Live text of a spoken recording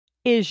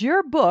Is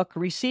your book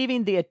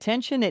receiving the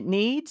attention it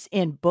needs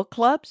in book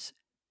clubs?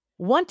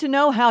 Want to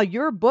know how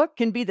your book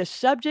can be the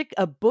subject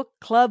of book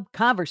club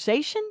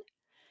conversation?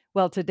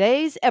 Well,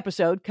 today's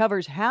episode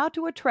covers how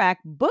to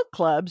attract book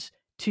clubs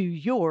to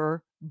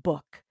your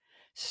book.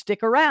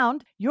 Stick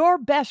around. Your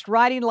best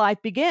writing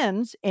life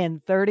begins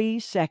in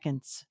 30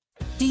 seconds.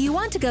 Do you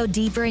want to go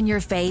deeper in your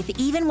faith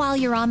even while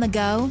you're on the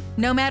go?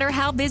 No matter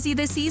how busy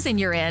the season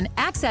you're in,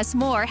 Access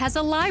More has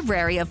a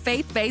library of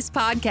faith-based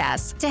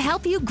podcasts to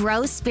help you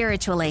grow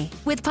spiritually.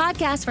 With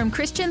podcasts from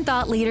Christian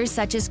thought leaders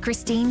such as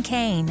Christine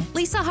Kane,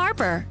 Lisa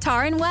Harper,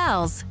 Taryn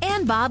Wells,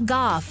 and Bob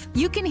Goff.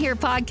 You can hear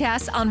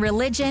podcasts on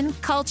religion,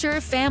 culture,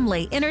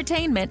 family,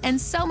 entertainment, and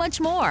so much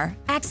more.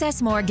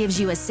 Access More gives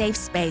you a safe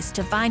space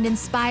to find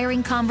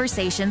inspiring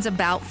conversations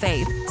about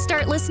faith.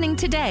 Start listening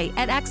today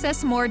at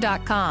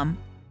accessmore.com.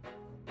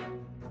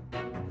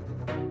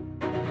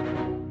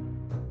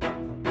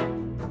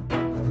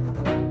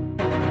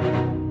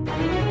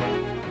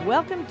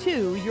 Welcome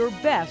to Your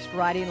Best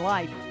Writing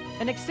Life,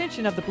 an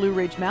extension of the Blue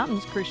Ridge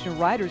Mountains Christian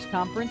Writers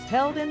Conference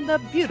held in the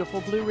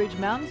beautiful Blue Ridge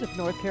Mountains of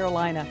North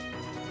Carolina.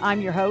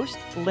 I'm your host,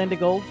 Linda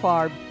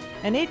Goldfarb,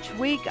 and each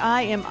week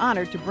I am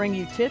honored to bring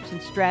you tips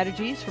and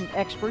strategies from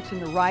experts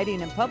in the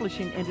writing and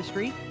publishing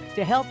industry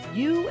to help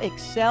you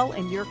excel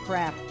in your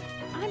craft.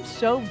 I'm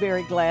so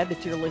very glad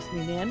that you're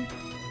listening in.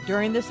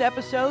 During this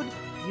episode,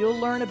 you'll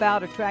learn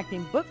about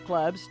attracting book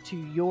clubs to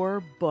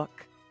your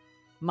book.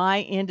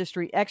 My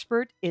industry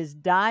expert is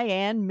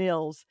Diane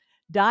Mills.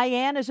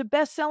 Diane is a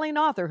best-selling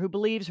author who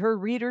believes her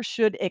readers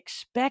should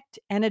expect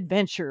an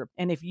adventure.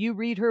 And if you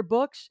read her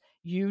books,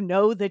 you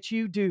know that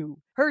you do.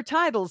 Her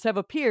titles have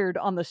appeared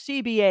on the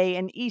CBA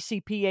and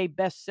ECPA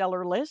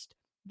bestseller list.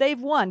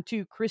 They've won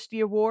 2 Christie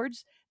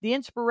Awards, the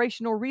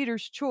Inspirational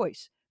Reader's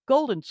Choice,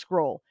 Golden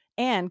Scroll,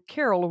 and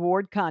Carol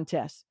Award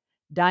contests.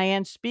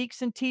 Diane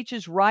speaks and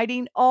teaches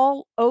writing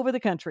all over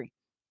the country.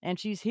 And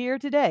she's here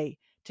today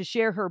to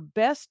share her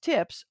best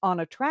tips on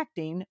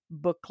attracting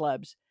book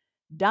clubs.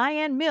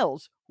 Diane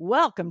Mills,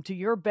 welcome to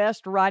Your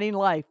Best Writing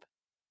Life.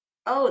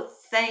 Oh,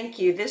 thank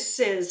you. This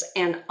is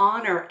an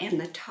honor,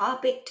 and the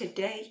topic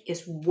today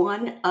is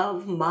one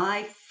of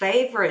my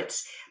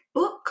favorites.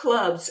 Book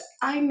clubs.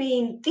 I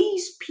mean,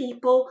 these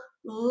people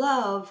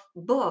love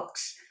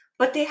books,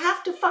 but they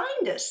have to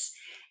find us,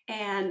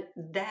 and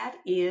that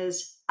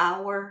is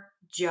our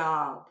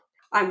job.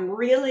 I'm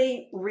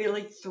really,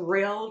 really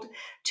thrilled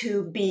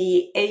to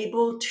be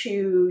able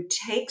to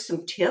take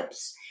some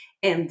tips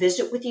and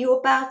visit with you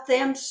about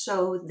them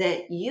so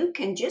that you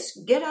can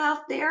just get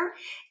out there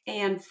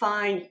and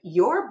find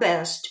your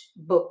best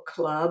book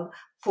club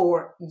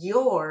for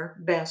your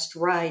best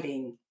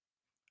writing.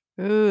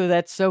 Ooh,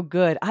 that's so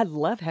good. I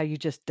love how you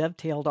just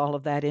dovetailed all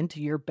of that into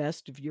your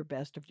best of your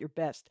best of your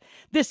best.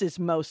 This is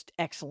most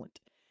excellent.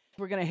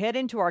 We're going to head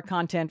into our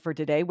content for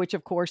today, which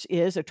of course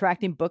is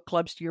attracting book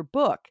clubs to your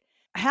book.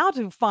 How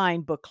to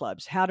find book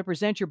clubs, how to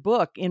present your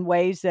book in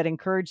ways that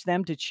encourage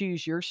them to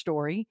choose your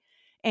story,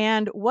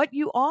 and what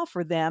you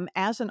offer them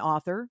as an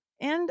author,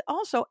 and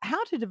also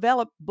how to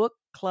develop book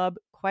club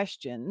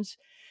questions.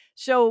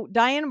 So,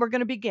 Diane, we're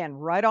going to begin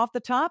right off the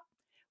top.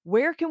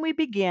 Where can we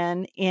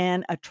begin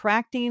in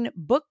attracting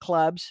book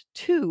clubs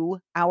to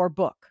our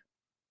book?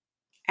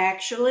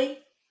 Actually,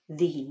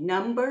 the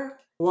number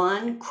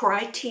one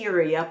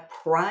priority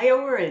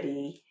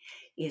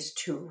is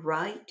to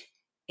write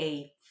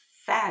a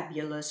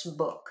fabulous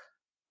book.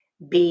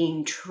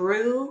 Being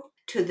true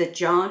to the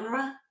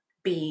genre,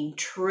 being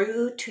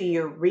true to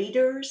your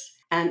readers,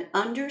 and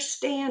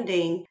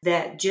understanding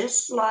that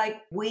just like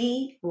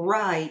we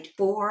write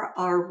for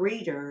our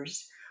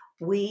readers,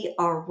 we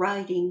are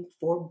writing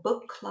for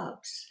book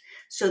clubs.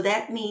 So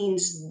that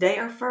means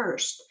they're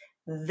first.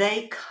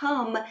 They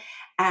come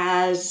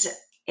as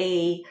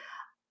an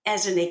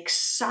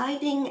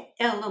exciting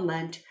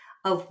element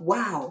of,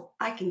 wow,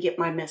 I can get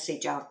my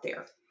message out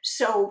there.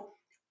 So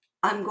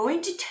I'm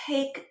going to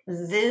take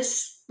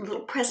this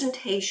little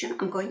presentation,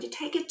 I'm going to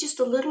take it just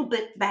a little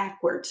bit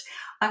backwards.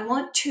 I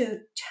want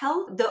to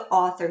tell the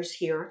authors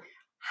here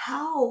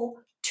how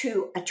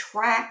to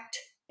attract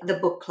the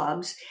book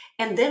clubs,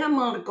 and then I'm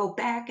going to go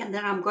back and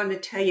then I'm going to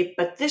tell you,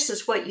 but this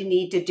is what you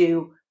need to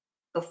do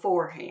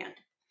beforehand.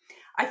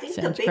 I think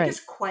Sounds the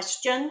biggest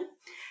question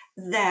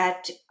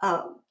that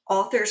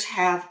authors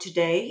have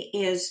today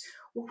is,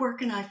 well, where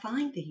can I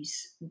find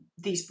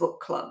these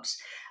book clubs?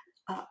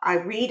 I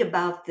read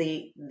about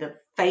the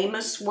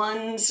famous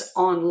ones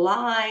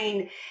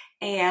online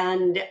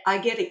and I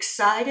get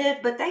excited,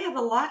 but they have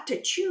a lot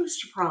to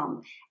choose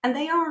from, and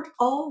they aren't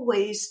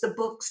always the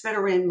books that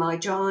are in my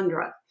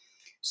genre.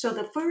 So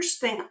the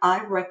first thing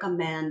I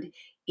recommend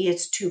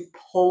is to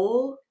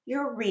poll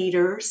your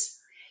readers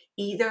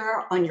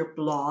either on your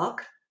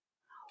blog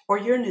or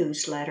your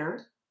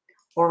newsletter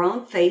or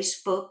on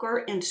Facebook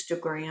or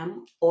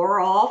Instagram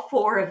or all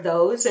 4 of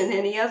those and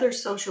any other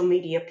social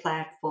media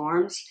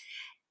platforms,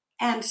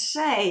 and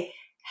say,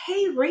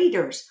 hey,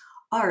 readers,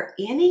 are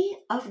any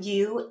of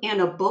you in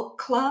a book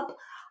club?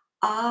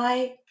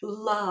 I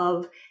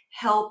love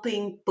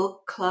helping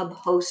book club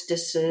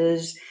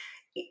hostesses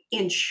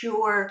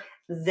ensure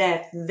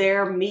that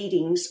their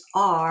meetings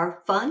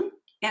are fun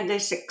and a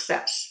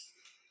success.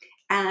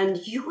 And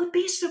you would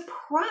be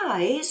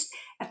surprised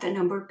at the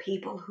number of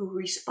people who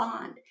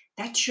respond.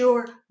 That's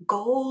your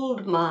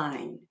gold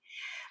mine.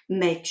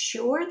 Make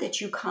sure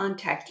that you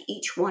contact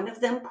each one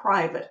of them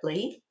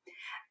privately.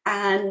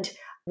 And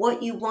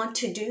what you want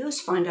to do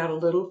is find out a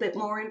little bit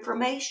more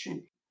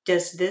information.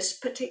 Does this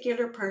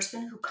particular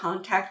person who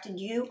contacted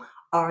you,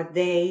 are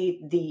they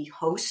the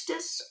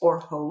hostess or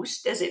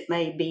host, as it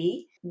may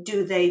be?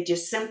 Do they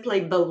just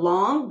simply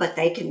belong, but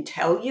they can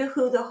tell you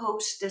who the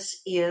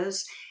hostess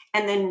is?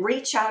 And then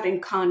reach out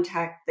and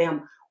contact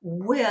them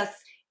with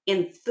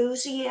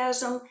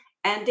enthusiasm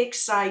and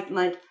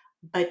excitement,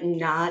 but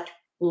not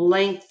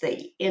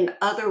lengthy. In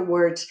other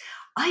words,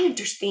 I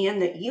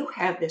understand that you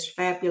have this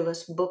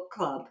fabulous book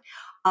club.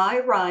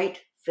 I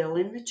write, fill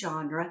in the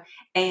genre,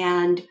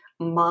 and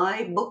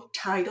my book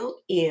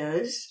title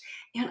is,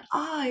 and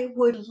I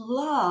would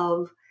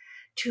love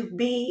to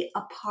be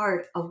a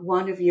part of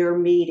one of your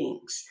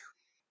meetings.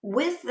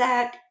 With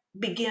that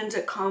begins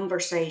a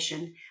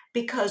conversation,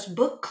 because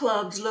book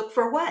clubs look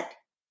for what?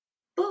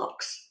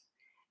 Books.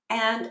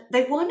 And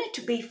they want it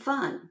to be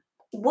fun.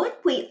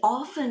 What we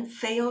often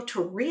fail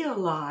to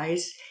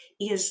realize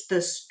is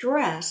the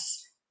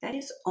stress that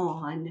is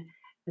on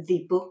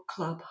the book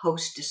club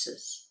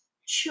hostesses.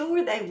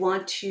 Sure, they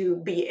want to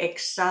be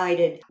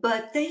excited,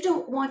 but they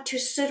don't want to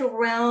sit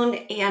around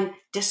and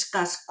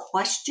discuss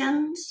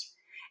questions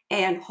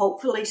and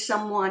hopefully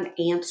someone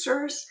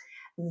answers.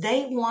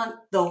 They want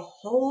the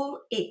whole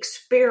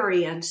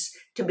experience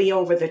to be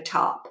over the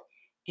top.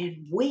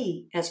 And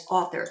we as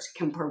authors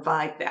can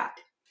provide that.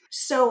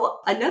 So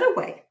another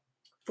way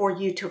for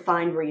you to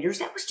find readers,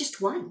 that was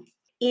just one,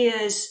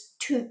 is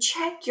to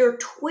check your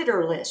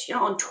Twitter list.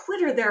 On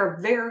Twitter, there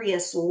are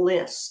various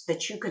lists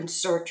that you can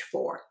search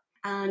for.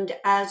 And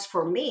as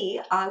for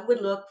me, I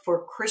would look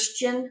for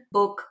Christian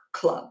book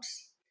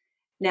clubs.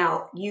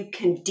 Now, you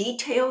can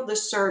detail the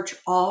search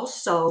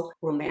also: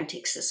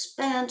 romantic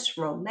suspense,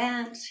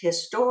 romance,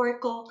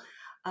 historical.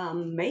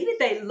 Maybe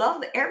they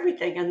love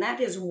everything, and that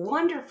is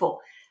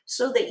wonderful,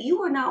 so that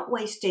you are not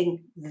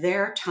wasting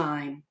their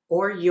time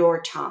or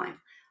your time.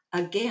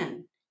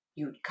 Again,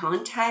 you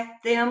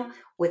contact them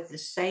with the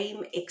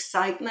same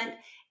excitement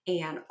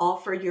and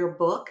offer your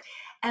book.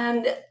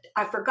 And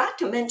I forgot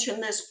to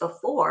mention this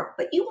before,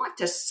 but you want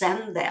to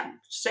send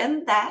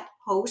that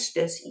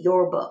hostess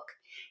your book,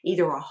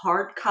 either a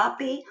hard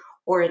copy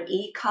or an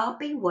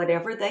e-copy,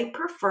 whatever they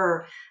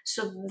prefer,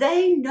 so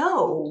they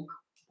know,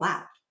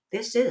 wow,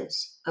 this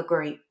is a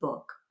great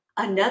book.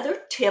 Another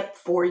tip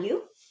for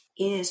you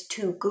is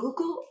to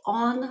Google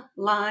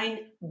online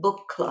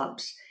book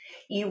clubs.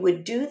 You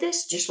would do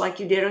this just like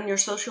you did on your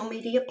social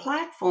media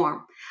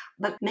platform,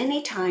 but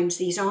many times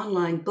these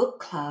online book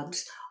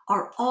clubs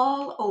are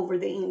all over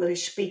the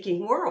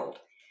English-speaking world.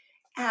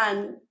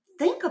 And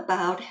think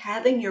about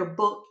having your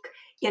book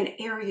in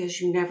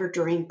areas you never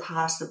dreamed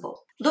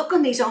possible. Look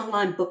on these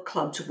online book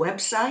clubs'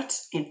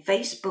 websites and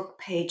Facebook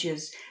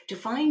pages to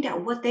find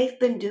out what they've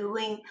been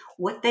doing,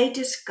 what they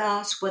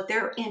discuss, what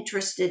they're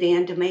interested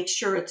in, to make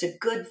sure it's a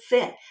good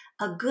fit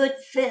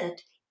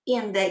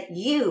in that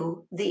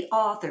you, the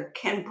author,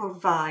 can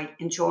provide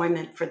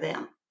enjoyment for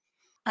them.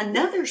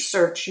 Another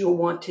search you'll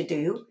want to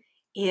do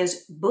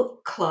is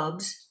book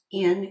clubs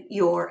in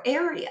your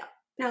area.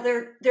 Now,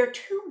 there are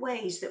two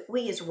ways that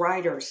we as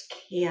writers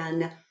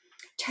can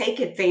take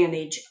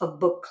advantage of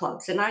book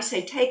clubs. And I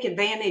say take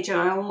advantage, and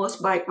I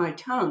almost bite my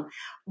tongue,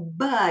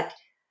 but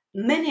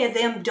many of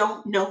them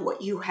don't know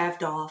what you have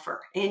to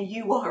offer, and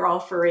you are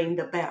offering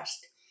the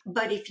best.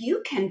 But if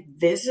you can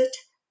visit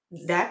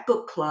that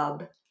book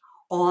club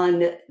on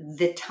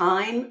the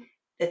time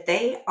that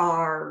they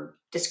are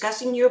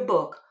discussing your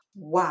book,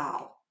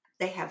 wow,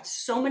 they have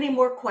so many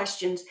more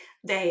questions.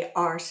 They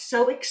are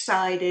so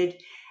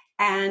excited,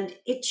 and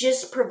it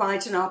just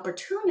provides an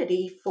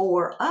opportunity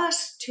for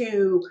us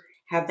to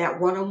have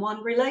that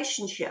one-on-one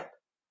relationship.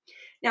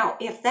 Now,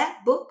 if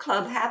that book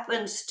club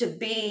happens to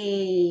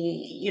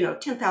be,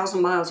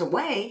 10,000 miles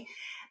away,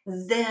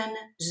 then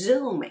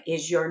Zoom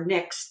is your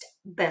next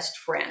best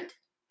friend.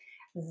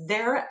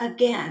 There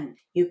again,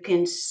 you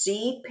can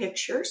see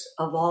pictures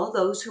of all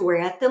those who are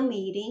at the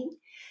meeting.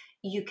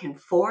 You can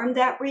form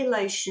that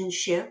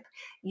relationship.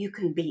 You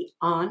can be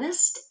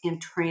honest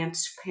and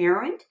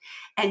transparent,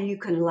 and you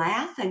can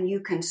laugh and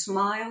you can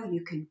smile.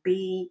 You can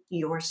be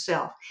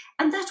yourself.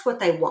 And that's what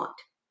they want.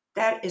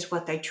 That is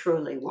what they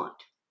truly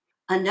want.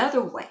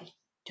 Another way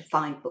to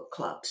find book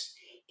clubs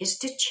is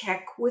to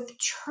check with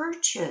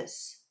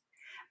churches.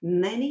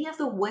 Many of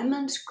the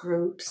women's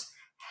groups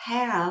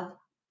have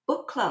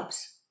book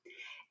clubs,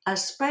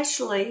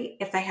 especially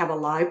if they have a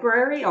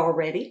library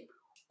already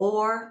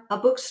or a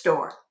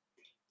bookstore.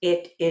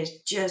 It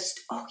is just,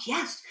 oh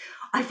yes,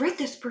 I've read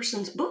this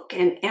person's book,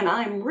 and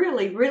I'm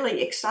really,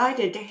 really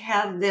excited to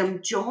have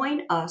them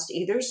join us,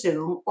 either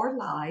Zoom or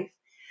live,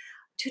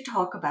 to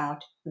talk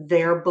about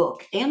their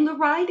book and the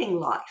writing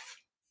life.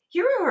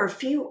 Here are a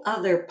few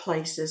other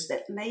places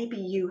that maybe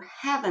you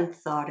haven't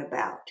thought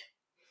about.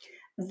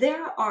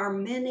 There are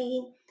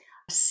many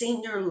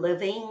senior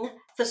living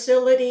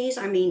facilities,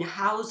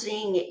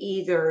 housing,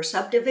 either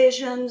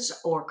subdivisions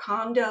or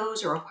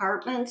condos or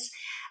apartments.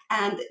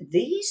 And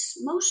these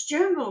most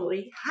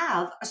generally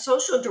have a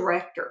social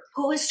director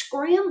who is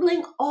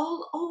scrambling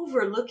all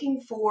over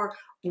looking for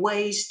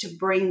ways to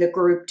bring the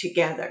group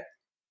together.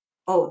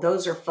 Oh,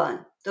 those are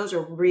fun. Those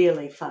are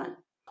really fun.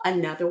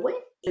 Another way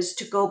is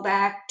to go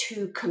back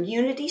to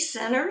community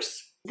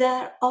centers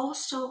that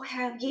also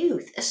have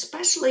youth,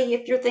 especially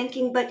if you're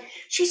thinking, but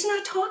she's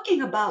not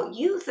talking about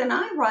youth and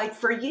I write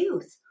for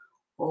youth.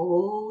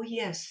 Oh,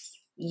 yes,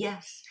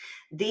 yes.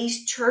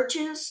 These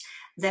churches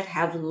that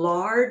have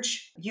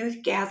large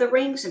youth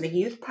gatherings and a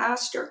youth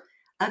pastor,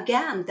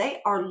 again,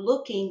 they are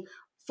looking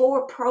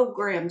for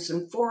programs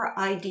and for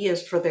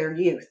ideas for their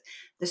youth,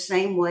 the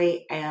same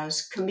way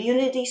as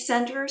community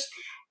centers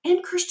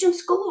and Christian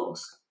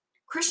schools.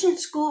 Christian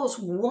schools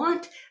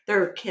want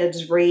their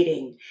kids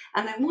reading,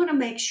 and they want to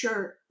make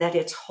sure that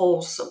it's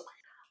wholesome.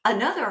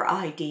 Another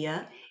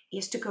idea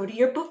is to go to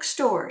your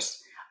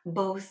bookstores,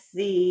 both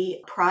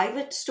the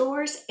private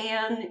stores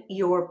and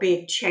your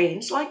big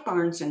chains like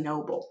Barnes and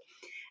Noble.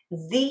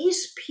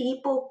 These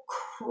people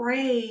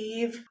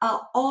crave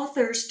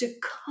authors to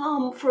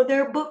come for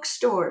their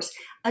bookstores.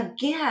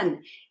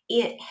 Again,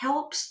 it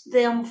helps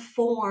them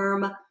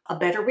form a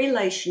better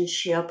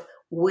relationship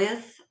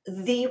with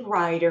the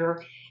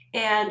writer.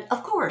 And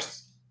of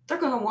course, they're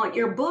going to want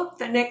your book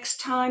the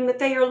next time that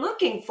they are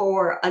looking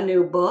for a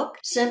new book,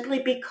 simply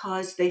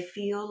because they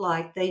feel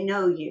like they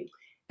know you.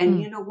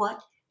 And you know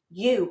what?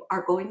 You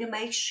are going to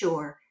make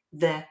sure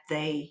that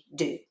they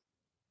do.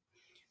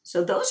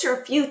 So those are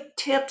a few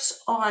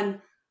tips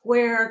on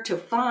where to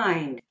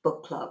find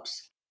book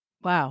clubs.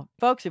 Wow.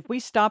 Folks, if we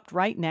stopped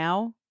right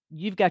now,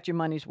 you've got your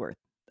money's worth.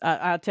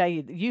 I'll tell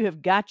you, you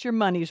have got your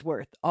money's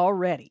worth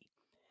already.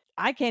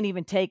 I can't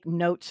even take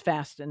notes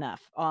fast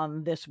enough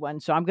on this one.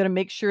 So I'm going to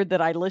make sure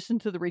that I listen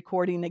to the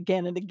recording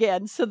again and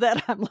again so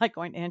that I'm like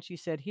going, and she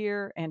said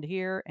here and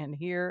here and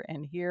here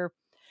and here.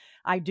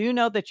 I do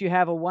know that you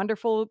have a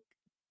wonderful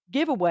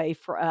giveaway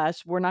for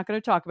us. We're not going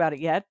to talk about it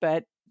yet,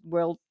 but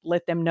we'll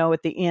let them know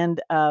at the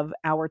end of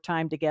our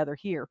time together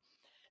here.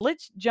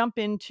 Let's jump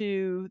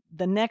into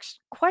the next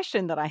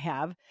question that I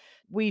have.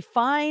 We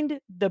find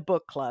the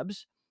book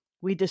clubs.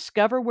 We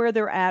discover where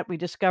they're at. We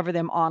discover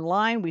them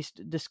online. We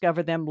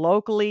discover them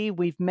locally.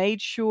 We've made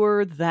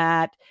sure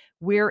that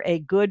we're a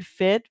good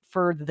fit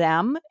for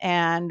them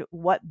and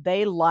what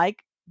they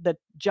like, the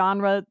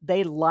genre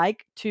they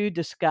like to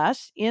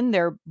discuss in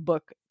their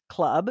book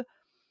club.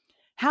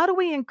 How do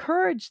we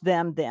encourage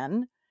them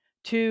then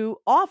to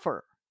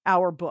offer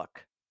our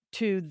book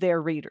to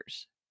their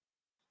readers?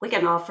 We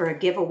can offer a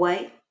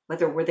giveaway,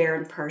 whether we're there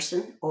in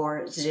person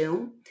or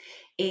Zoom.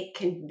 It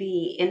can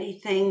be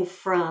anything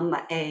from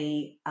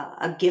a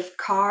gift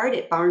card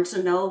at Barnes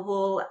 &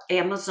 Noble,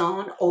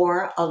 Amazon,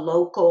 or a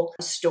local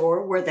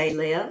store where they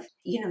live.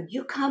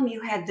 You come,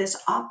 you had this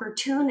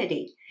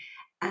opportunity.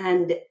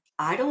 And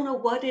I don't know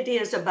what it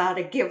is about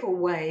a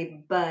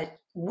giveaway, but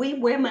we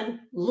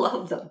women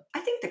love them. I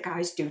think the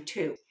guys do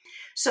too.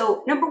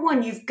 So number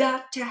one, you've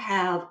got to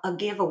have a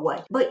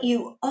giveaway, but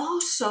you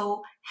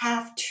also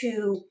have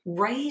to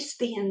raise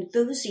the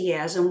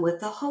enthusiasm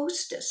with the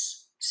hostess.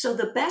 So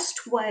the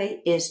best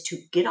way is to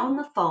get on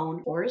the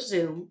phone or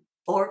Zoom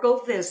or go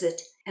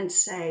visit and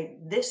say,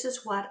 this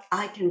is what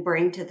I can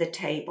bring to the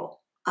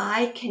table.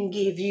 I can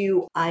give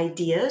you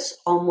ideas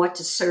on what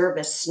to serve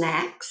as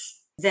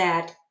snacks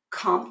that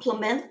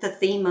complement the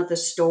theme of the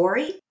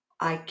story.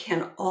 I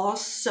can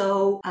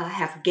also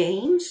have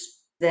games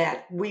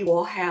that we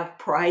will have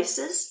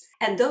prizes,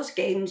 and those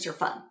games are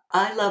fun.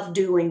 I love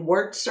doing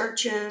word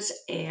searches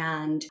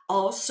and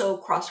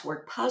also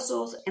crossword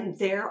puzzles, and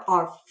there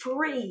are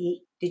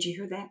free, did you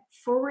hear that?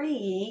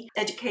 Free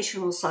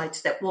educational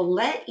sites that will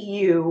let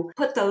you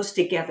put those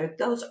together.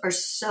 Those are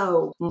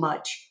so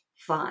much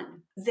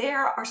fun.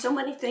 There are so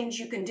many things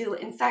you can do.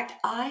 In fact,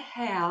 I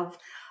have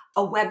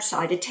a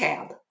website, a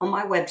tab on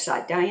my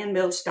website,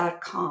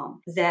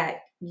 DianeMills.com,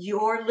 that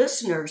your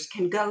listeners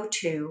can go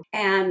to,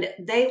 and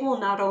they will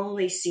not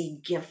only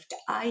see gift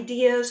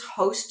ideas,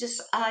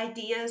 hostess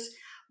ideas,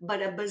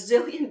 but a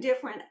bazillion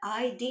different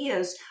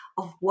ideas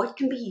of what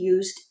can be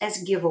used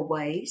as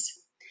giveaways,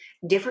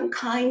 different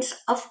kinds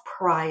of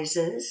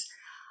prizes.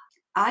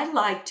 I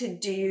like to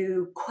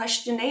do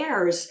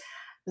questionnaires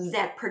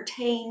that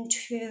pertain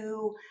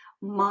to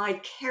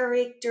my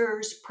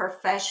character's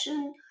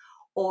profession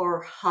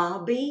or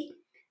hobby,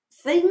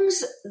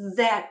 things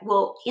that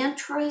will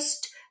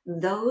interest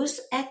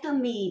those at the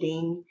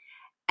meeting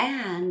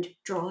and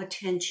draw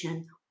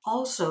attention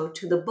also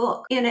to the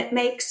book. And it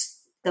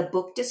makes the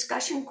book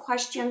discussion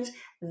questions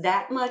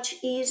that much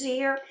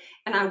easier.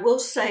 And I will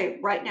say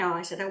right now,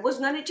 I said I was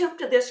going to jump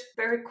to this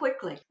very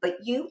quickly, but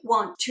you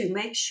want to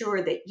make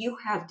sure that you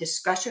have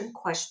discussion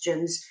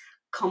questions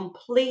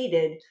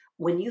completed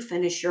when you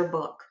finish your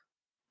book.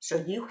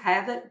 So you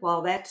have it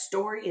while that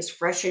story is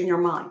fresh in your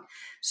mind.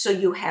 So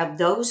you have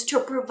those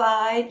to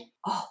provide.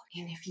 Oh,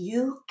 and if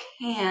you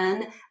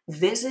can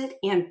visit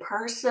in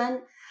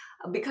person,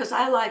 because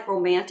I like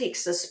romantic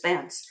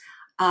suspense.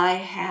 I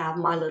have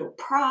my little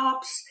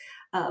props,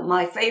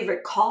 my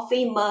favorite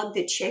coffee mug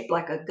that's shaped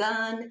like a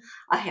gun.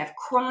 I have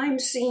crime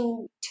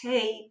scene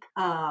tape.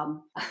 I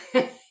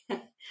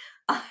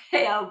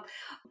have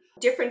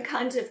different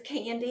kinds of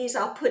candies.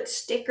 I'll put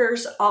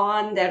stickers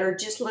on that are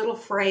just little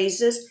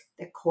phrases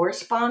that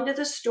correspond to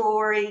the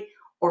story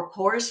or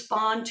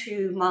correspond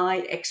to my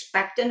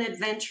expect an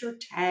adventure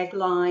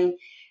tagline.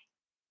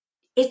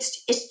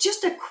 It's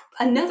just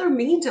another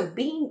means of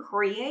being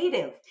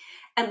creative.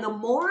 And the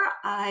more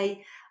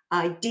I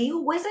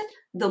deal with it,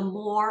 the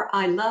more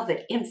I love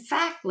it. In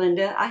fact,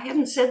 Linda, I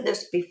haven't said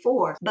this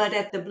before, but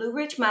at the Blue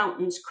Ridge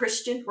Mountains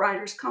Christian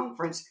Writers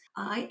Conference,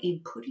 I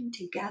am putting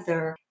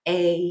together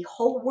a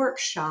whole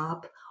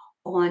workshop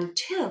on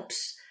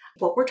tips,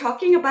 what we're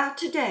talking about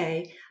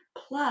today,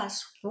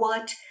 plus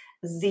what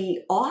the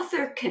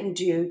author can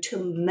do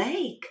to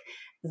make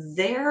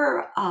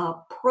their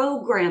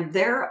program,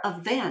 their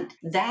event,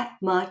 that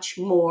much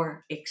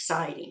more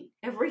exciting.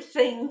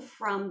 Everything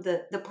from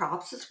the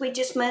props, as we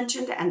just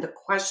mentioned, and the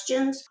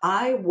questions,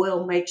 I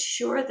will make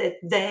sure that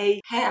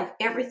they have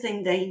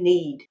everything they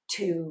need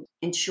to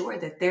ensure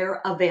that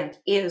their event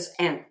is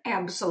an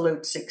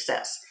absolute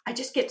success. I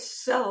just get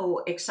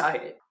so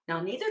excited.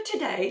 Now, neither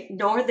today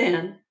nor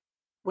then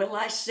will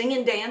I sing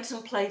and dance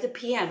and play the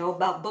piano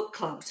about book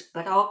clubs,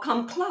 but I'll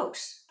come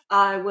close.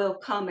 I will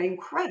come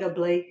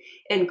incredibly,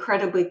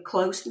 incredibly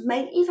close,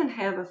 may even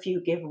have a few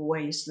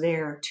giveaways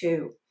there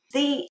too.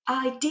 The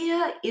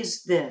idea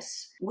is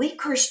this: we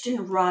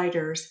Christian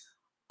writers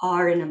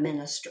are in a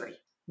ministry.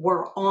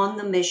 We're on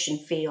the mission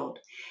field.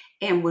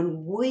 And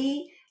when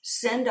we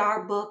send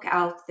our book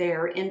out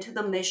there into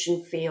the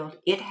mission field,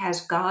 it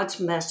has God's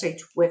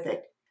message with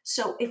it.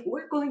 So if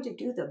we're going to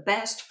do the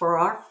best for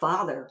our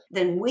Father,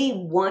 then we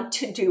want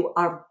to do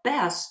our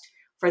best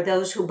for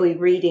those who will be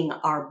reading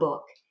our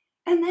book.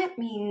 And that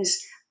means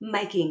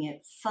making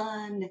it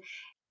fun,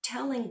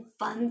 telling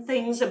fun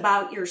things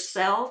about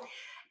yourself.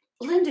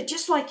 Linda,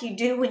 just like you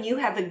do when you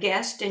have a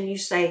guest and you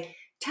say,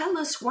 tell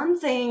us one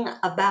thing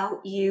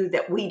about you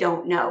that we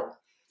don't know.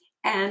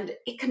 And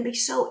it can be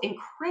so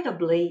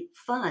incredibly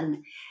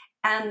fun.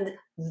 And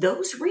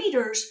those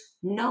readers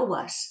know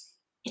us.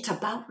 It's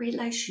about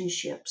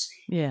relationships.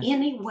 Yes.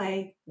 Any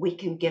way we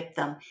can get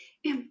them.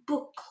 And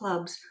book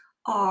clubs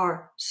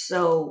are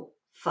so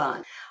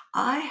fun.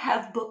 I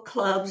have book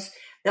clubs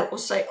that will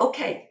say,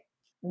 okay,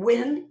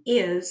 when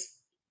is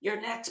your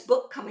next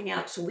book coming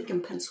out so we can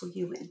pencil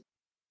you in?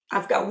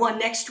 I've got one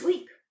next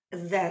week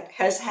that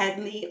has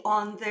had me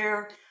on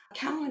their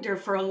calendar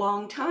for a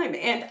long time,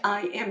 and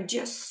I am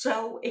just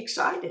so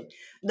excited.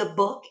 The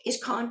book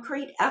is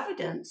Concrete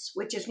Evidence,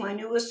 which is my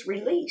newest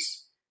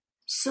release.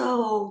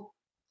 So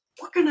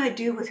what can I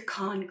do with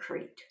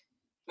concrete?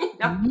 What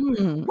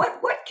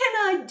can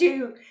I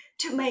do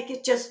to make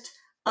it just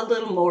a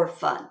little more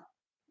fun?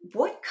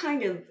 What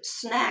kind of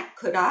snack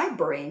could I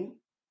bring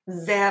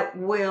that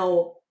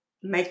will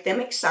make them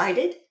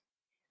excited,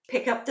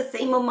 pick up the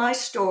theme of my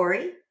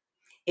story?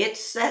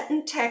 It's set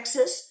in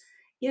Texas.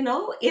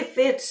 If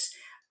it's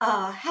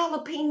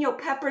jalapeno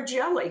pepper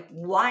jelly,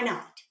 why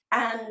not?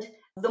 And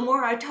the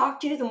more I talk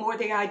to you, the more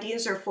the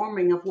ideas are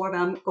forming of what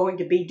I'm going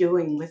to be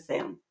doing with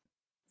them.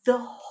 The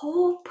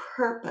whole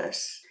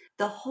purpose,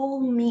 the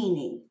whole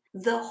meaning,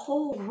 the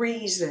whole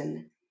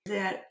reason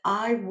that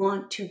I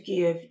want to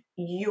give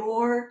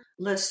your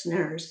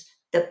listeners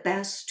the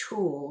best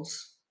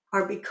tools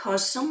are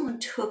because someone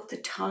took the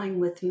time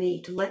with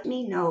me to let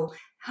me know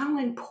how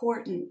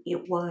important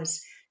it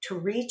was to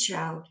reach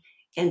out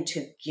and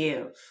to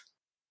give.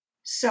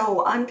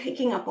 So I'm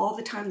picking up all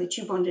the time that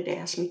you wanted to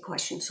ask me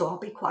questions, so I'll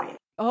be quiet.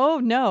 Oh,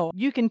 no,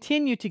 you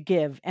continue to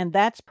give, and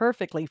that's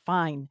perfectly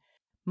fine.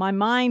 My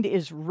mind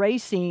is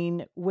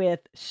racing with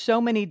so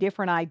many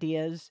different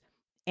ideas,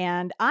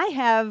 and I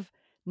have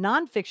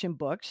nonfiction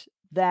books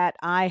that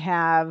I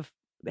have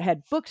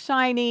had book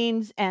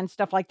signings and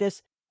stuff like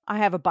this. I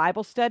have a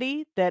Bible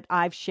study that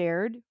I've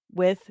shared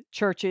with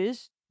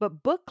churches,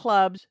 but book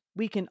clubs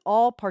we can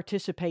all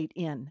participate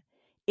in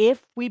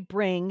if we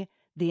bring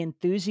the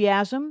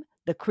enthusiasm,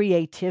 the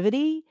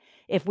creativity,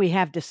 if we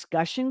have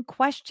discussion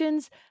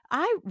questions.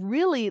 I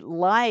really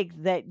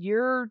like that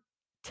you're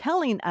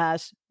telling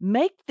us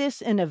make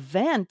this an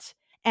event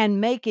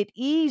and make it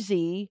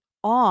easy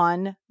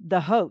on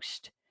the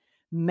host.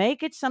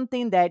 Make it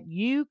something that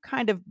you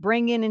kind of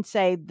bring in and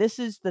say, this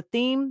is the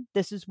theme,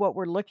 this is what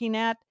we're looking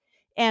at.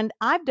 And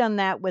I've done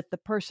that with the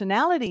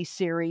personality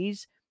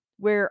series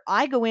where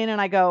I go in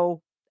and I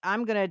go,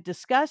 I'm going to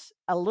discuss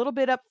a little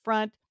bit up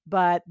front,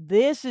 but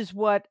this is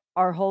what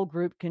our whole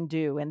group can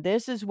do. And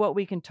this is what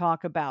we can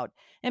talk about.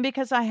 And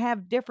because I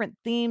have different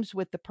themes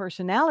with the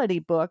personality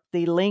book,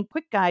 the Link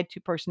Quick Guide to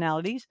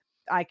Personalities,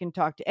 I can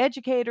talk to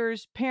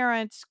educators,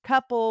 parents,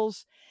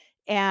 couples,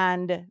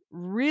 and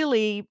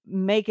really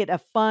make it a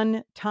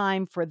fun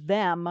time for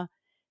them.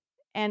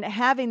 And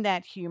having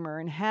that humor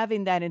and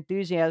having that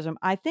enthusiasm,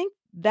 I think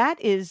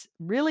that is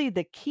really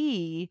the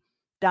key,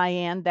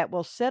 Diane, that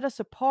will set us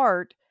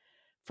apart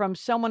from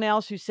someone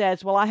else who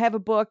says, well, I have a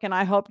book and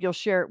I hope you'll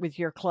share it with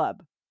your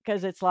club.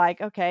 Because it's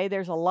like, okay,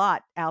 there's a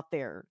lot out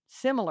there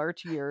similar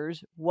to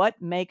yours. What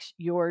makes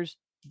yours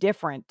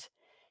different?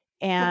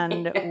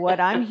 And what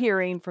I'm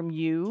hearing from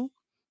you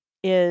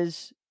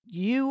is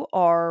you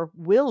are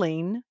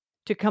willing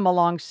to come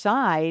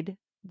alongside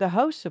the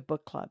hosts of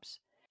book clubs,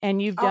 and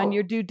you've done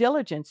your Oh, due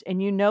diligence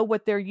and you know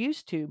what they're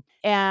used to.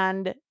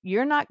 And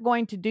you're not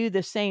going to do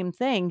the same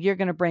thing. You're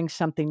going to bring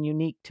something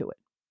unique to it.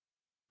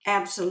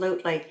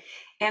 absolutely.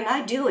 And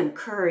I do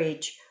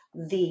encourage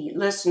the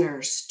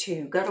listeners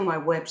to go to my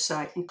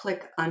website and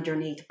click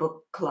underneath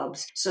book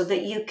clubs so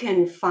that you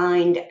can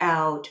find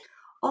out,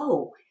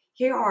 oh,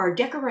 here are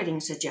decorating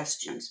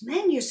suggestions,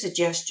 menu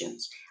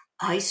suggestions,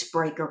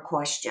 icebreaker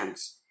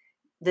questions,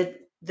 the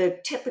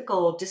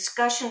typical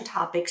discussion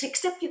topics,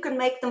 except you can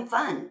make them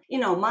fun. You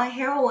know, my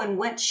heroine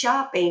went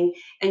shopping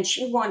and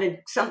she wanted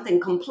something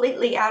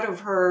completely out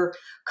of her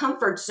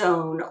comfort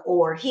zone,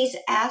 or he's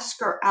asked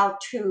her out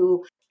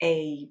to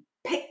a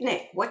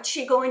picnic. What's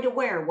she going to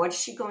wear? What is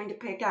she going to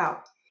pick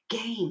out?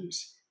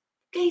 Games.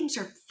 Games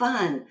are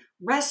fun.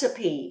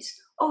 Recipes.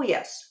 Oh,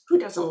 yes. Who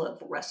doesn't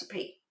love a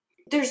recipe?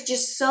 There's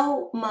just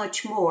so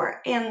much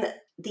more. And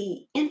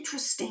the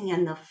interesting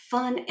and the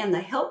fun and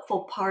the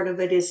helpful part of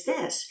it is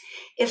this.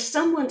 If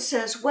someone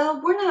says,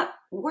 well,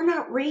 we're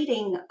not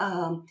reading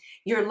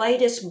your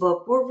latest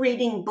book. We're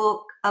reading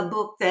a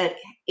book that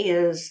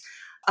is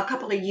a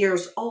couple of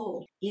years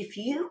old. If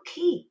you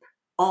keep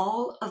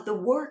all of the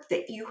work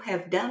that you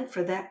have done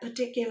for that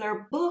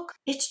particular book,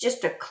 it's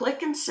just a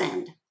click and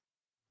send,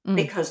 Mm.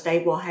 because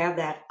they will have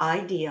that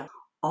idea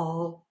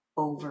all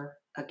over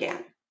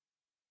again.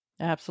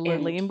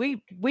 Absolutely. And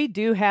And we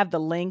do have the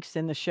links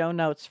in the show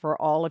notes for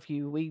all of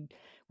you. We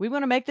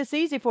want to make this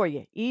easy for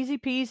you. Easy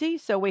peasy.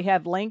 So we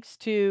have links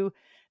to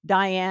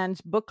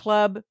Diane's book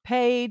club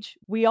page.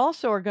 We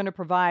also are going to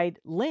provide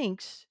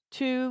links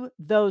to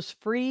those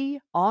free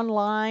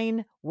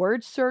online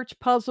word search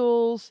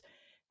puzzles,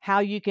 how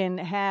you can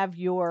have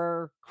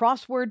your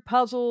crossword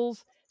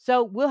puzzles.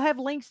 So we'll have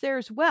links there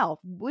as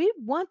well. We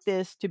want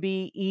this to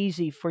be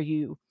easy for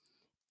you.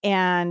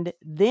 And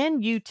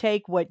then you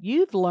take what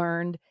you've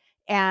learned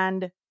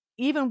and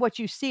even what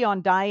you see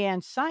on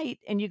Diane's site,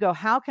 and you go,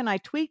 how can I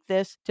tweak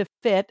this to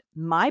fit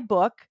my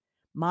book,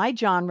 my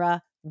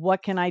genre?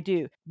 What can I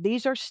do?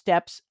 These are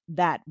steps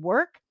that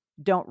work.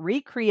 Don't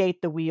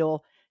recreate the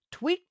wheel.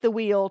 Tweak the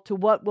wheel to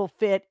what will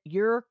fit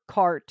your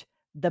cart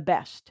the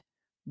best.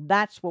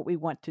 That's what we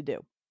want to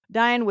do.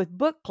 Diane, with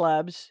book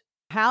clubs,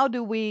 how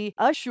do we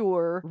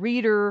assure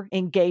reader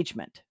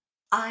engagement?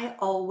 I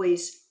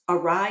always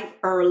arrive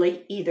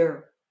early,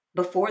 either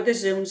before the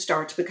Zoom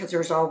starts, because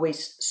there's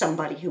always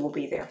somebody who will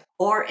be there,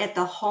 or at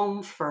the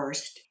home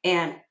first.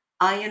 And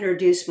I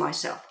introduce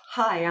myself.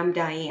 Hi, I'm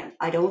Diane.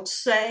 I don't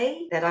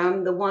say that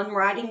I'm the one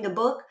writing the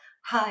book.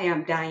 Hi,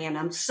 I'm Diane.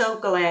 I'm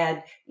so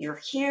glad you're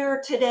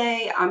here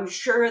today. I'm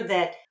sure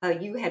that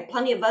you had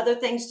plenty of other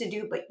things to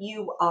do, but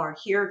you are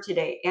here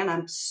today. And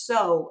I'm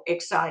so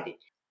excited.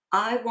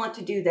 I want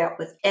to do that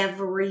with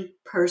every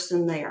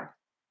person there.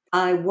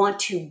 I want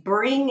to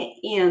bring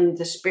in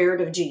the Spirit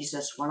of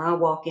Jesus when I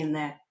walk in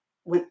that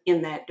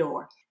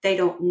door. They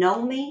don't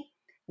know me.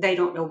 They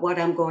don't know what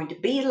I'm going to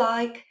be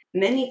like.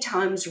 Many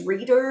times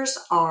readers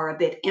are a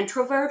bit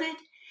introverted,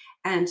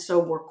 and so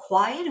we're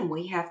quiet and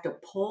we have to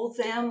pull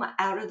them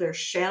out of their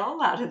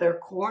shell, out of their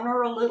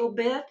corner a little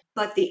bit.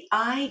 But the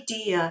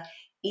idea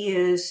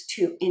is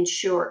to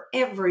ensure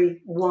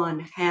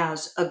everyone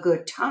has a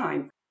good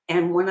time.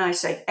 And when I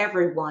say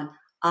everyone,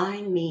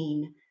 I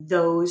mean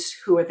those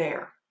who are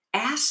there.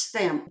 Ask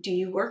them, do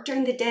you work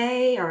during the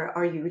day, or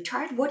are you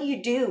retired? What do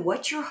you do?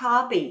 What's your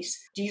hobbies?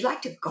 Do you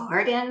like to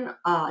garden?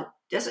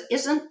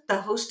 Isn't the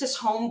hostess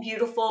home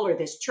beautiful, or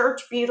this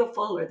church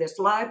beautiful, or this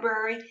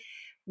library?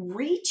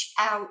 Reach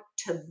out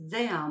to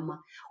them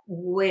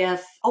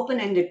with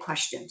open-ended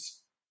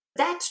questions.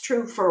 That's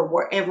true for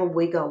wherever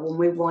we go when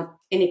we want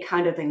any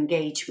kind of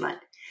engagement.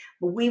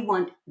 We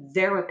want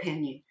their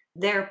opinion,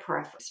 their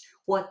preference,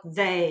 what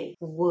they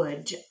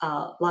would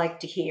like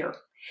to hear.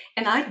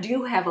 And I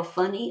do have a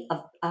funny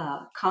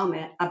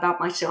comment about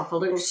myself, a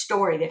little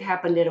story that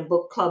happened at a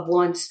book club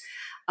once.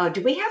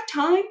 Do we have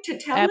time to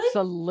tell it?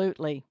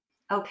 Absolutely.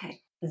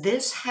 Okay.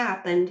 This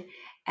happened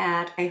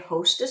at a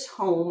hostess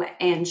home,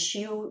 and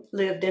she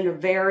lived in a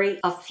very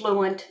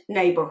affluent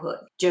neighborhood.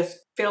 Just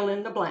fill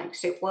in the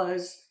blanks. It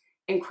was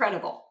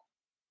incredible,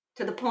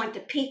 to the point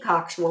that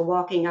peacocks were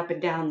walking up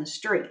and down the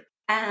street.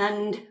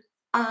 And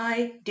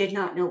I did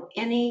not know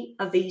any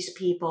of these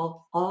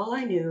people. All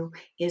I knew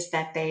is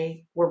that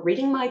they were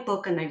reading my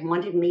book and they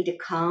wanted me to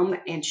come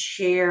and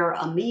share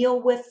a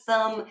meal with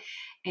them.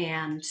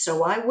 And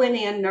so I went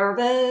in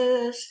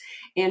nervous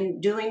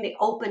and doing the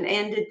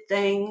open-ended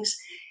things.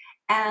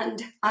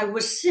 And I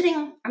was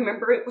sitting, I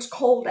remember it was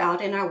cold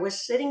out, and I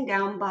was sitting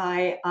down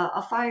by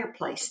a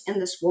fireplace.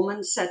 And this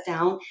woman sat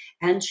down,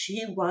 and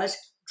she was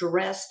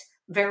dressed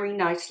very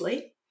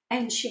nicely.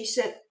 And she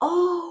said,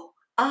 "Oh,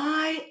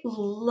 I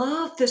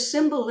love the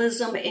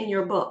symbolism in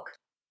your book."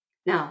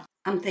 Now,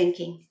 I'm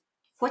thinking,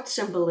 what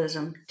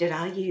symbolism did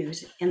I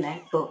use in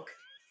that book,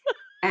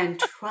 and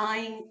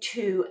trying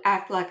to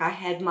act like I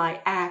had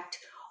my act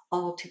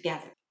all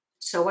together.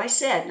 So I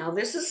said, now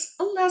this is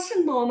a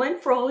lesson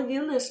moment for all of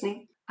you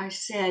listening. I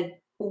said,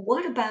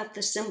 what about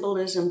the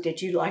symbolism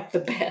did you like the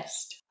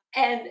best?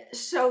 And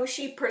so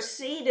she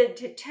proceeded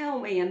to tell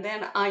me, and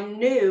then I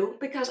knew,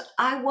 because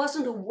I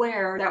wasn't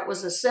aware that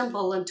was a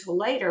symbol until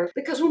later,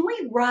 because when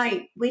we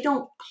write, we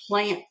don't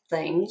plant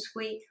things,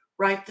 we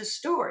write the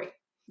story.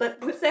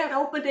 But with that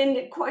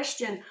open-ended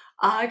question,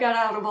 I got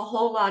out of a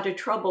whole lot of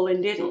trouble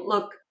and didn't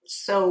look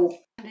so,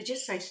 can I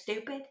just say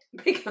stupid?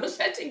 Because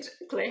that's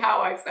exactly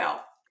how I felt.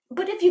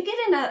 But if you get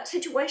in a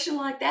situation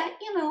like that,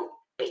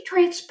 be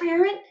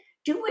transparent.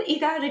 Do what you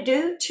got to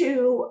do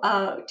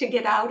to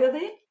get out of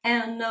it,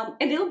 and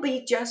it'll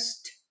be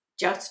just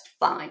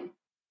fine.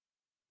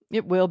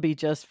 It will be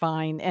just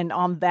fine. And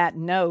on that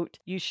note,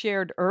 you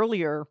shared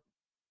earlier,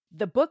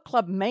 the book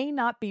club may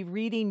not be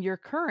reading your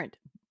current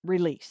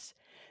release.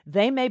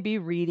 They may be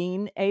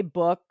reading a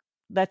book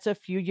that's a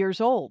few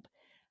years old.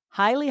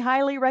 Highly,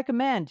 highly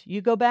recommend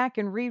you go back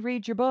and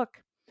reread your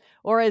book.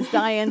 Or as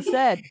Diane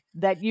said,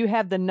 that you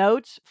have the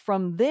notes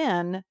from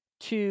then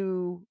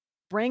to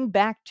bring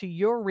back to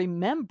your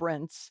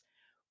remembrance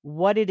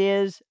what it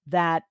is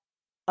that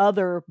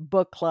other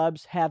book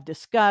clubs have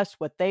discussed,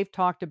 what they've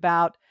talked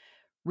about.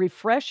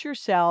 Refresh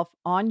yourself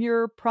on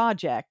your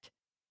project.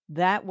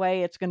 That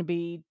way it's going to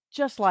be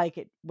just like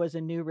it was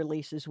a new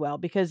release as well,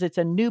 because it's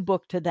a new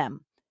book to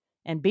them.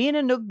 And being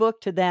a new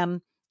book to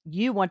them,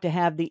 you want to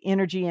have the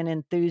energy and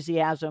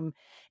enthusiasm.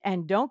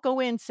 And don't go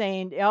in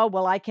saying, oh,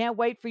 well, I can't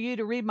wait for you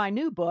to read my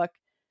new book.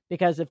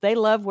 Because if they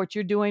love what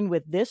you're doing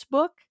with this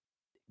book,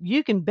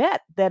 you can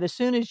bet that as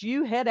soon as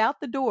you head out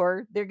the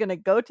door, they're going to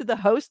go to the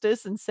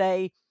hostess and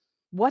say,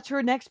 what's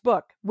her next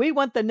book? We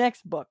want the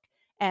next book.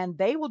 And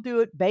they will do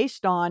it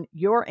based on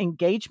your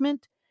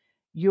engagement,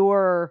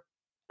 your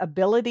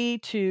ability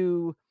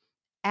to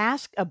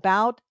ask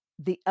about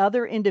the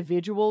other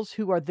individuals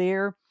who are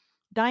there.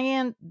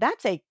 Diane,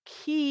 that's a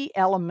key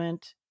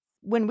element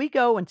when we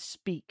go and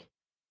speak.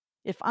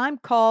 If I'm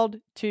called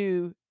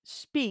to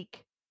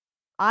speak,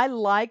 I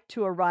like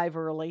to arrive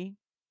early.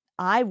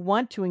 I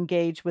want to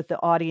engage with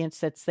the audience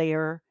that's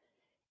there.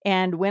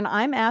 And when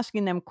I'm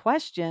asking them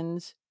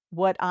questions,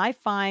 what I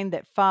find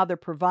that Father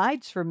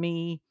provides for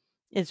me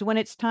is when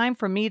it's time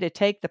for me to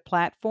take the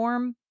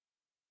platform,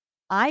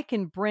 I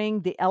can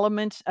bring the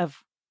elements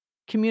of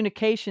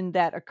communication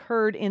that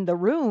occurred in the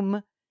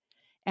room.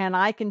 And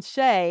I can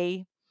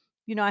say,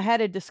 I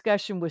had a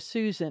discussion with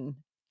Susan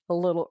a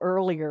little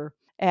earlier.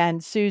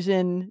 And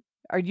Susan,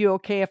 are you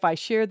okay if I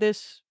share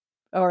this?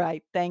 All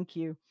right. Thank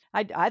you.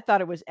 I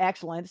thought it was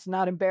excellent. It's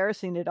not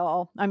embarrassing at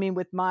all. I mean,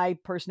 with my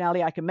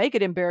personality, I can make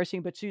it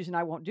embarrassing, but Susan,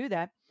 I won't do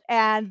that.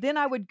 And then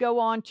I would go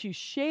on to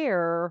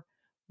share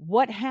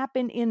what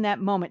happened in that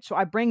moment. So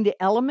I bring the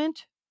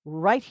element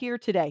right here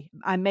today.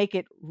 I make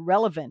it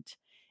relevant.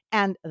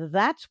 And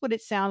that's what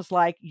it sounds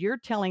like you're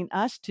telling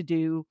us to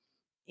do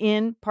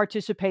in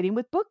participating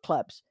with book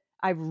clubs.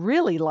 I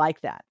really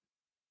like that.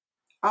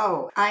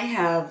 Oh, I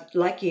have,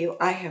 like you,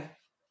 I have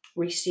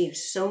received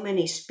so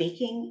many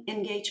speaking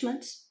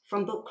engagements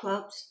from book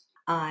clubs.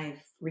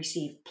 I've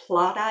received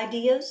plot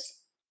ideas,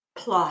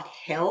 plot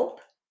help,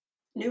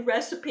 new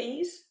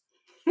recipes,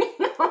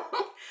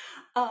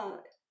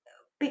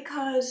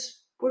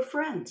 because we're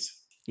friends.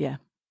 Yeah.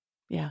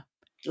 Yeah.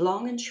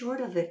 Long and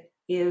short of it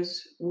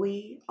is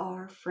we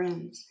are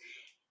friends.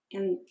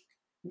 And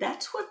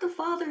that's what the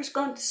Father's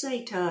going to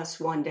say to us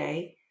one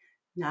day.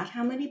 Not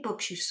how many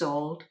books you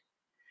sold,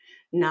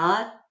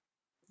 not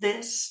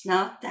this,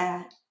 not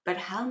that, but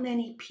how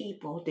many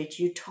people did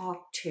you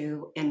talk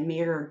to and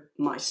mirror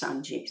my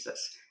son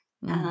Jesus?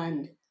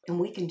 And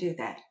we can do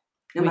that,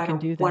 no matter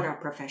what our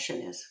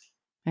profession is.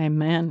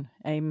 Amen.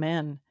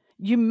 Amen.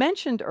 You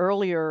mentioned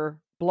earlier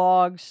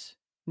blogs,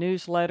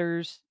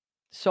 newsletters,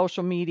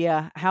 social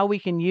media, how we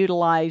can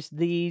utilize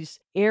these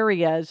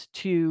areas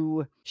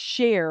to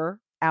share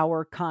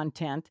our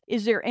content.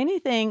 Is there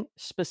anything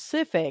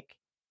specific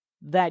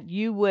that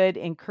you would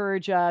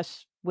encourage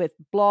us with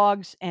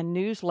blogs and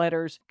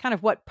newsletters, kind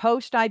of what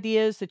post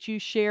ideas that you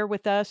share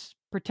with us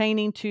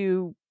pertaining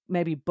to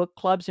maybe book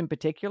clubs in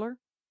particular?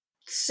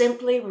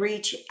 Simply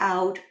reach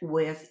out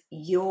with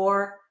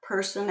your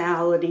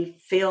personality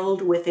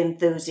filled with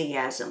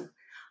enthusiasm.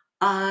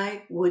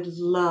 I would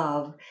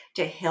love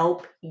to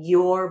help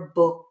your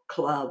book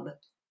club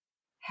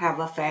have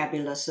a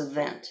fabulous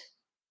event,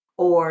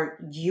 or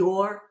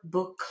your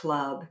book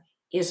club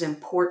is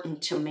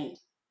important to me.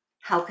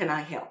 How can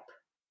I help?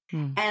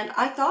 And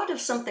I thought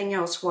of something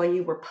else while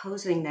you were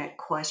posing that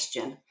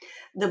question.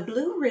 The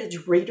Blue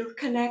Ridge Reader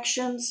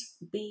Connections,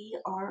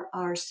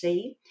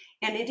 BRRC,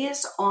 and it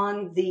is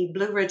on the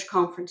Blue Ridge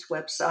Conference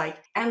website,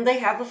 and they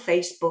have a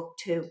Facebook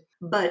too.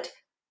 But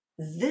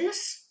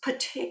this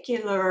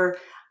particular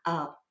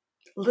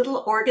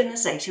little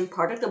organization,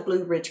 part of the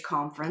Blue Ridge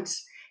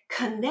Conference,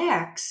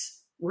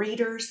 connects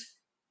readers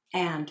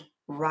and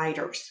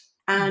writers.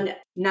 And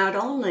not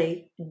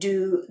only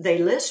do they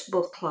list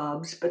book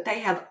clubs, but they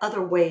have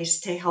other ways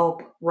to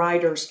help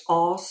writers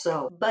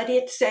also. But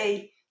it's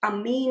a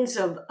means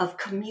of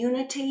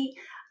community,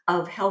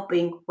 of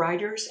helping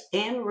writers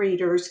and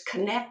readers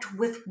connect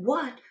with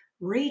what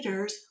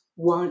readers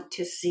want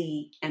to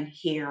see and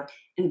hear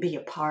and be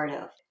a part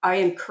of. I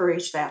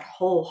encourage that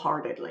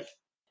wholeheartedly.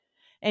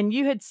 And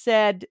you had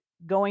said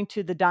going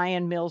to the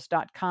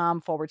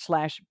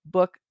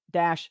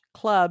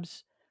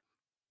dianemills.com/book-clubs,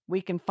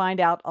 we can find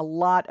out a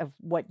lot of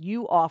what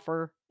you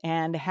offer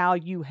and how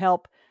you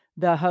help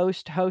the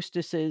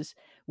hostesses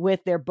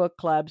with their book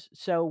clubs.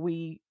 So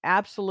we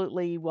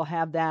absolutely will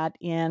have that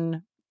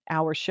in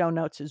our show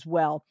notes as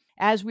well.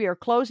 As we are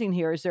closing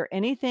here, is there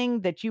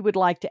anything that you would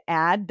like to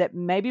add that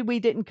maybe we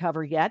didn't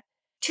cover yet?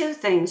 Two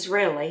things,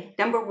 really.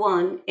 Number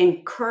one,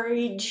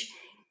 encouraging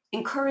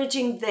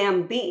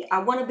them. I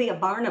want to be a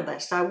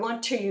Barnabas. I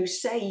want to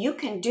say, you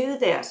can do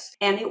this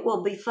and it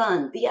will be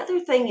fun. The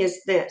other thing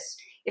is this: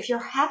 if you're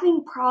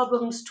having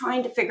problems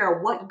trying to figure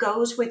out what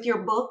goes with your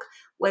book,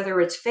 whether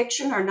it's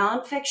fiction or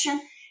nonfiction,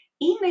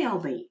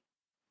 email me.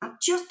 I'm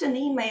just an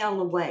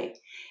email away,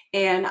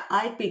 and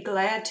I'd be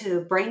glad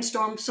to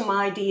brainstorm some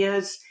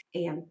ideas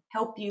and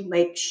help you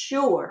make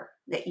sure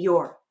that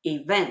your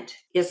event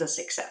is a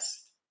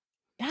success.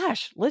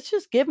 Gosh, let's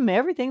just give them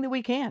everything that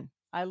we can.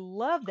 I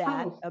love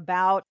that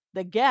about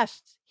the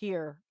guests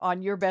here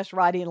on Your Best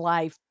Writing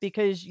Life,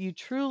 because you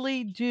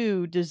truly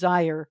do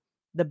desire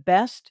the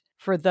best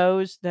for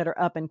those that are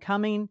up and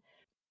coming.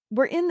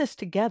 We're in this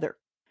together.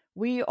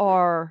 We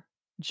are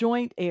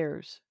joint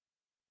heirs,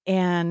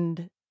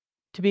 and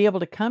to be able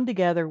to come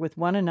together with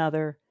one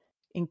another,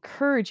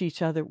 encourage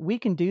each other, we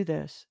can do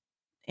this.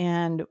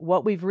 And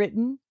what we've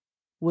written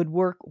would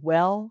work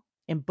well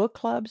in book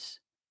clubs.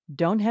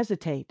 Don't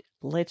hesitate.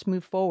 Let's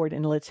move forward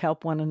and let's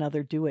help one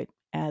another do it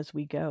as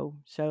we go.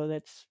 So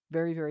that's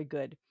very, very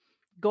good.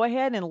 Go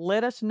ahead and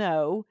let us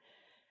know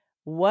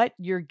what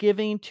you're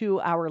giving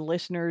to our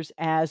listeners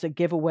as a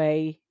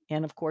giveaway.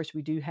 And of course,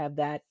 we do have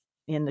that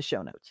in the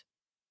show notes.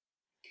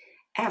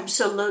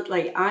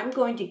 Absolutely. I'm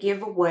going to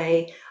give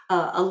away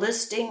a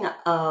listing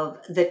of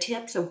the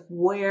tips of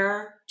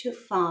where to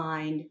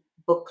find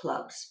book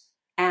clubs.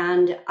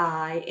 And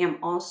I am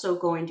also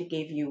going to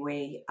give you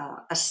a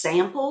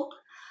sample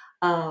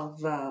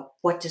of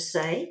what to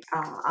say.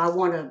 I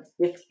want to,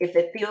 if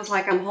it feels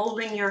like I'm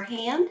holding your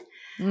hand,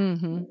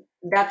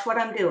 that's what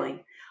I'm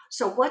doing.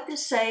 So what to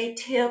say,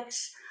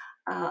 tips,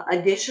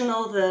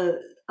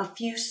 a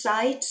few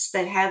sites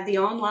that have the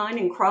online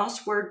and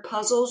crossword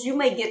puzzles. You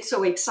may get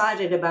so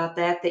excited about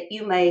that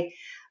you may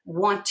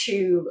want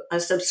to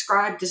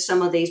subscribe to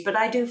some of these, but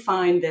I do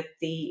find that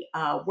the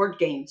word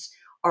games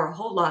are a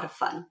whole lot of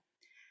fun.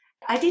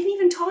 I didn't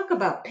even talk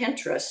about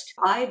Pinterest.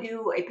 I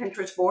do a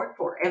Pinterest board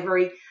for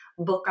every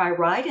book I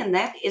write, and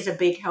that is a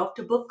big help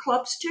to book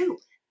clubs too.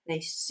 They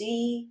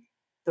see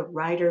the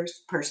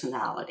writer's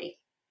personality.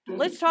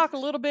 Let's talk a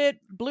little bit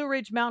Blue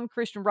Ridge Mountain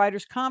Christian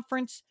Writers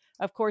Conference.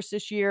 Of course,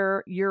 this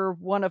year you're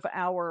one of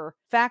our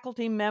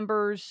faculty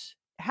members.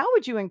 How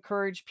would you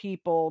encourage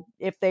people,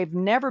 if they've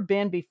never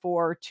been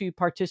before, to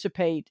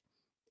participate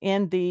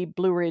in the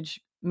Blue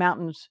Ridge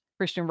Mountains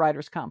Christian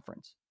Writers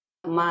Conference?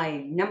 My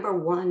number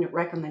one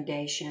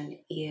recommendation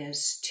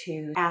is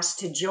to ask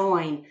to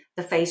join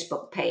the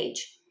Facebook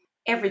page.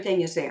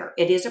 Everything is there.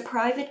 It is a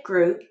private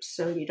group,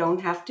 so you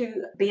don't have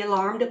to be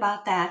alarmed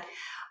about that.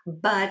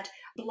 But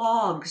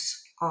blogs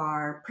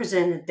are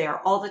presented there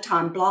all the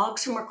time, blogs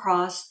from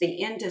across the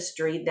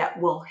industry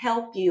that will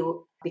help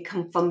you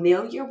become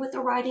familiar with the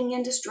writing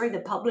industry,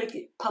 the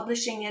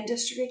publishing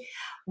industry,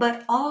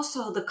 but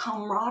also the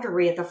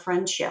camaraderie of the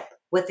friendship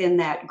within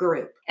that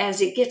group.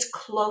 As it gets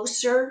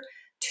closer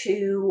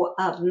to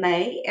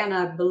May, and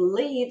I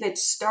believe it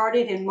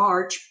started in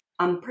March,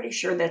 I'm pretty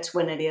sure that's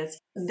when it is,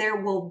 there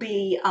will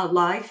be a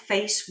live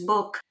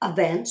Facebook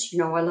events. You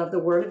know, I love the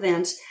word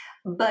events,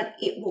 but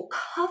it will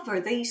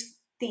cover these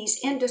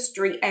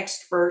industry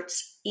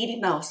experts. Edie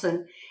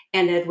Melson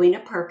and Edwina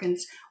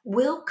Perkins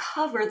will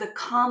cover the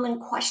common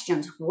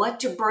questions: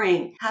 what to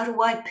bring, how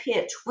do I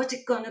pitch, what's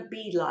it going to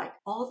be like,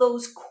 all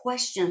those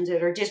questions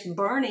that are just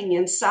burning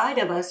inside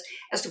of us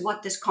as to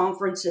what this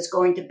conference is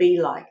going to be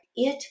like.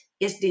 It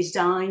is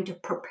designed to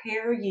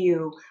prepare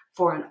you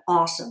for an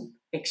awesome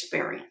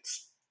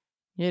experience.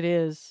 It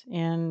is.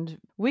 And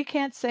we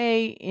can't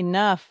say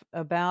enough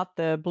about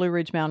the Blue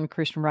Ridge Mountain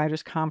Christian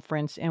Writers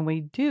Conference. And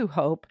we do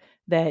hope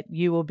that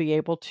you will be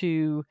able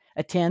to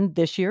attend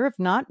this year. If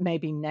not,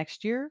 maybe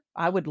next year.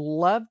 I would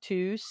love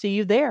to see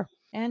you there.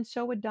 And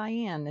so would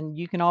Diane. And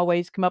you can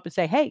always come up and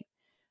say, hey,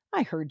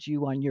 I heard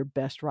you on Your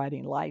Best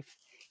Writing Life.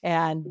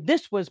 And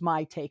this was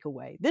my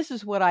takeaway. This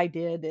is what I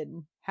did,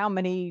 and how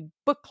many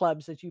book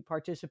clubs that you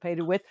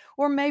participated with,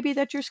 or maybe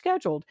that you're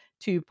scheduled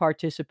to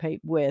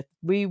participate with.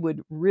 We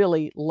would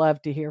really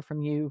love to hear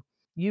from you.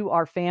 You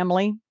are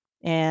family,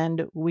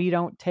 and we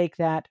don't take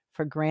that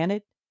for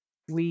granted.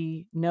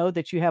 We know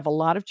that you have a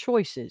lot of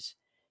choices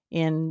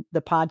in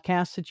the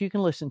podcasts that you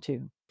can listen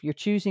to. If you're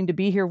choosing to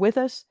be here with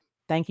us,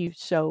 thank you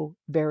so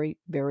very,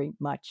 very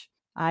much.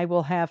 I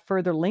will have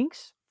further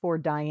links for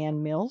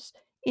Diane Mills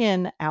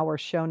in our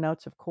show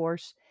notes, of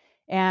course.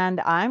 And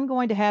I'm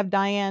going to have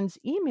Diane's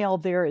email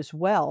there as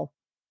well.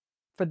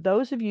 For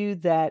those of you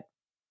that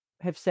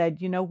have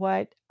said, you know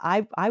what,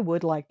 I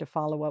would like to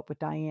follow up with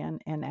Diane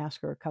and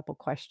ask her a couple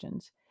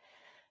questions.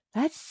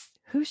 That's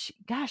who she,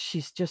 gosh,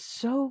 she's just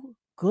so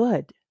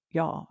good,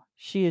 y'all.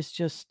 She is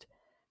just,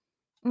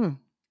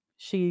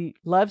 she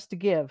loves to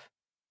give.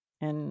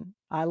 And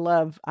I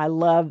love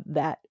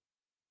that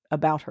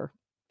about her.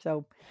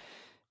 So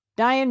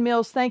Diane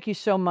Mills, thank you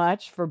so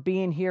much for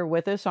being here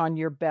with us on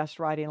Your Best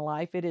Writing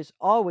Life. It is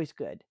always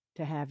good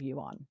to have you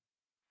on.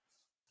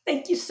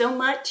 Thank you so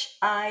much.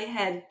 I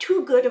had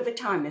too good of a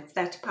time, if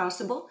that's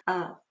possible.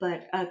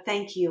 But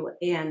thank you.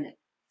 And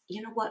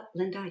you know what,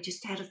 Linda, I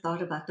just had a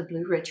thought about the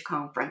Blue Ridge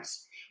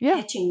Conference. Yeah.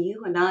 Catching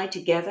you and I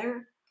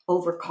together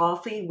over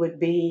coffee would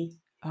be...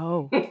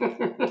 Oh,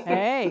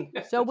 hey,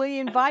 so we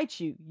invite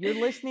you. You're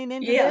listening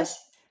into this.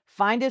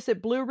 Find us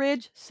at Blue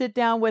Ridge. Sit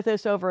down with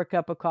us over a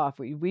cup of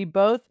coffee. We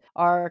both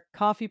are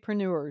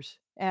coffeepreneurs.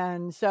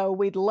 And so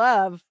we'd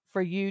love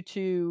for you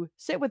to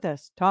sit with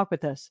us, talk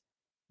with us.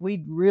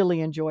 We'd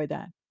really enjoy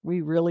that.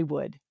 We really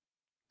would.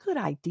 Good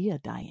idea,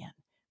 Diane.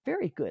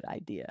 Very good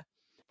idea.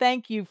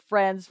 Thank you,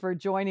 friends, for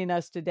joining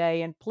us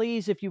today. And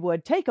please, if you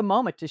would, take a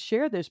moment to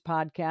share this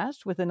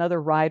podcast with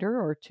another writer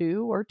or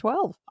 2 or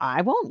 12.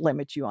 I won't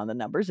limit you on the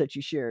numbers that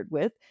you share it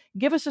with.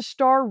 Give us a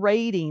star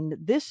rating.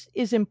 This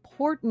is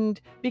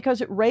important because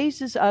it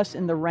raises us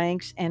in the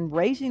ranks, and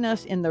raising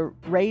us in the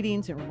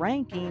ratings and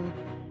ranking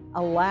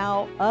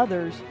allow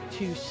others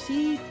to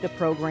see the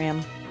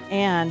program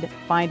and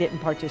find it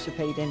and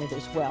participate in it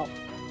as well.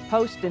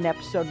 Post an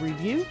episode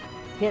review.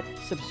 Hit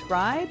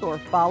subscribe or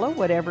follow,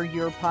 whatever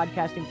your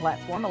podcasting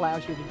platform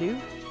allows you to do.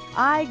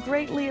 I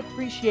greatly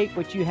appreciate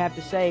what you have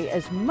to say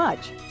as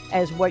much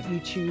as what you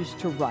choose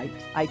to write.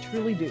 I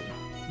truly do.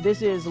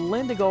 This is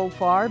Linda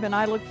Goldfarb, and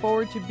I look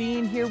forward to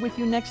being here with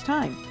you next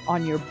time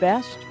on Your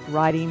Best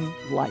Writing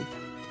Life.